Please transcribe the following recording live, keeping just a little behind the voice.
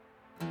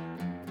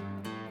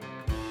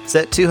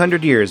Set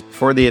 200 years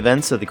before the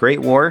events of the Great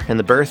War and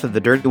the birth of the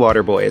Dirty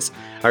Water Boys,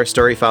 our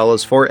story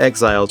follows 4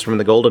 exiles from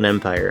the Golden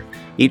Empire.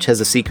 Each has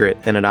a secret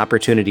and an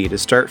opportunity to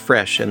start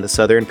fresh in the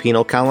southern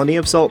penal colony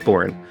of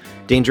Saltborn.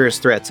 Dangerous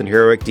threats and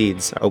heroic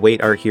deeds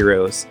await our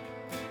heroes.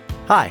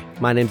 Hi,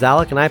 my name's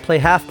Alec, and I play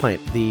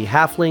Halfpint, the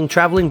halfling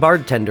traveling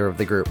bartender of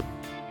the group.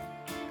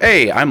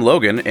 Hey, I'm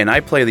Logan, and I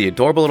play the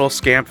adorable little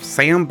scamp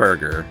Sam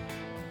Burger.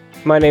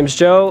 My name's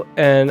Joe,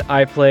 and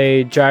I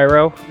play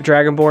Gyro,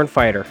 Dragonborn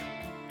Fighter.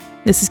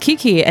 This is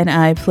Kiki, and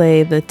I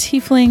play the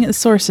tiefling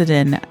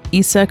Sorcedin,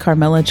 Isa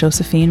Carmela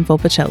Josephine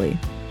Volpicelli.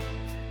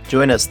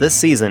 Join us this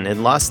season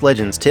in Lost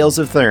Legends Tales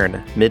of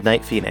Thurn,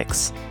 Midnight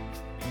Phoenix.